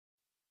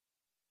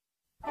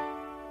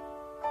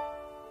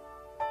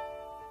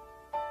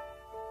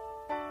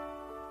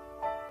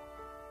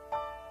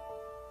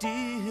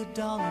Dear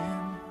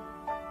darling,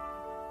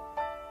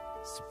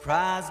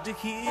 surprised to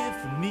hear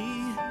from me.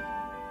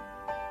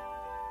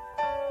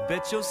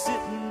 Bet you're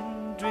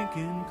sitting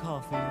drinking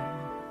coffee,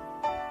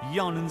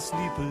 yawning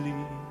sleepily.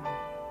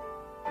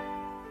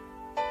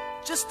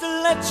 Just to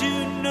let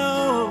you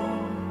know,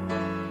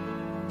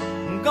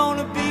 I'm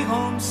gonna be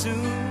home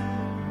soon.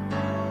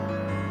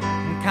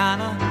 I'm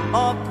kinda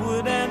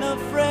awkward and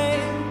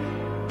afraid.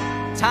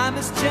 Time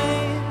has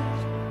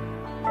changed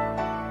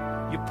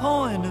your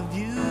point of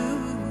view.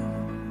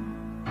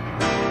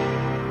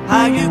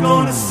 How you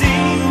gonna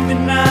see me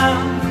now?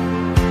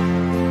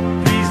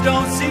 Please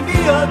don't see me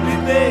ugly,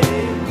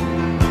 babe,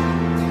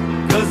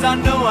 'cause I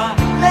know I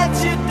let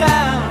you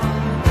down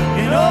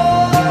in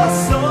oh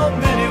so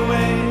many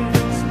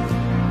ways.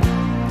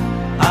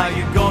 How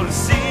you gonna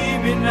see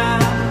me now,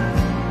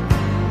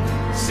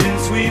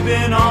 since we've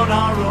been on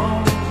our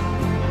own?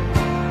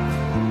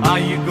 Are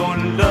you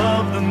gonna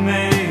love the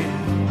man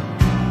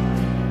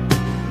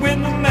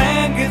when the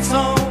man gets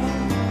home?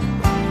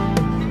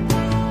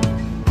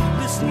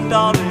 Listen,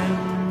 darling,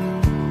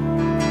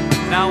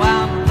 now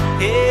I'm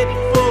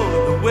headed for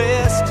the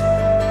west.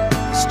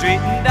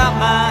 Straightened out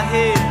my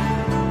head,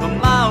 but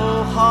my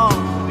old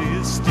heart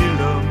is still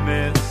a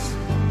mess.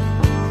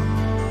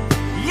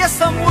 Yes,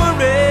 I'm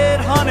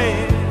worried, honey.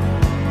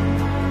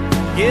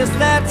 Yes,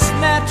 that's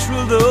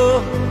natural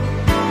though.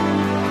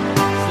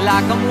 It's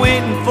like I'm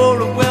waiting for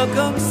a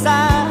welcome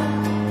sign,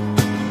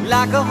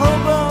 like a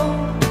hobo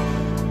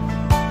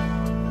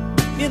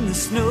in the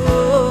snow.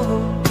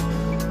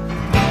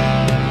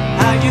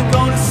 How you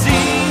gonna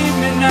see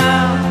me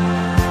now?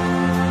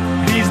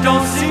 Please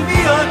don't see me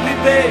ugly,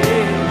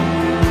 babe,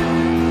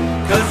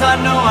 'cause I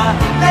know I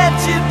let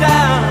you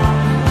down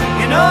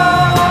in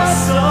oh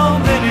so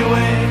many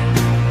ways.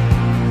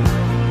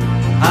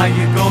 How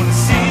you gonna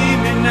see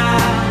me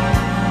now,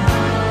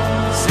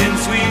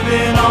 since we've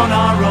been on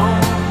our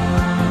own?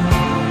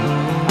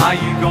 Are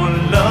you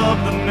gonna love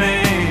the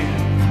man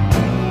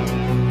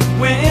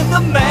when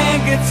the man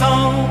gets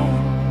home?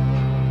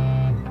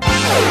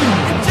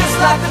 And just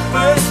like the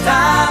first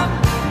time,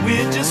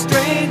 we're just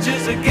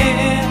strangers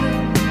again.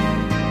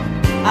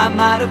 I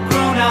might have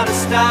grown out of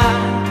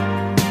style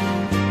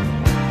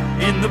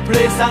in the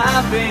place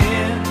I've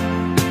been.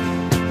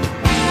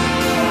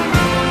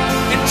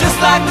 And just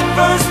like the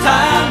first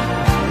time,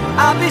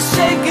 I'll be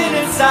shaking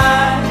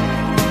inside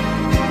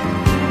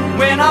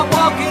when I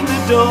walk in the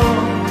door.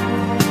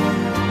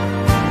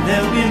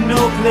 There'll be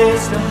no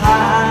place to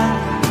hide.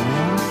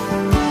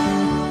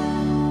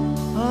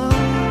 Oh,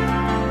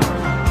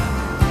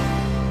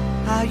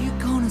 how you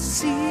gonna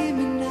see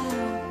me now?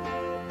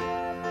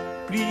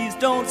 Please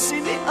don't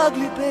see me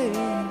ugly,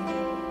 babe,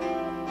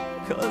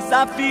 'cause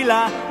I feel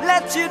I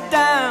let you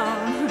down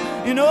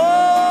in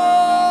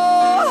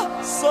oh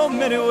so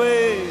many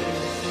ways.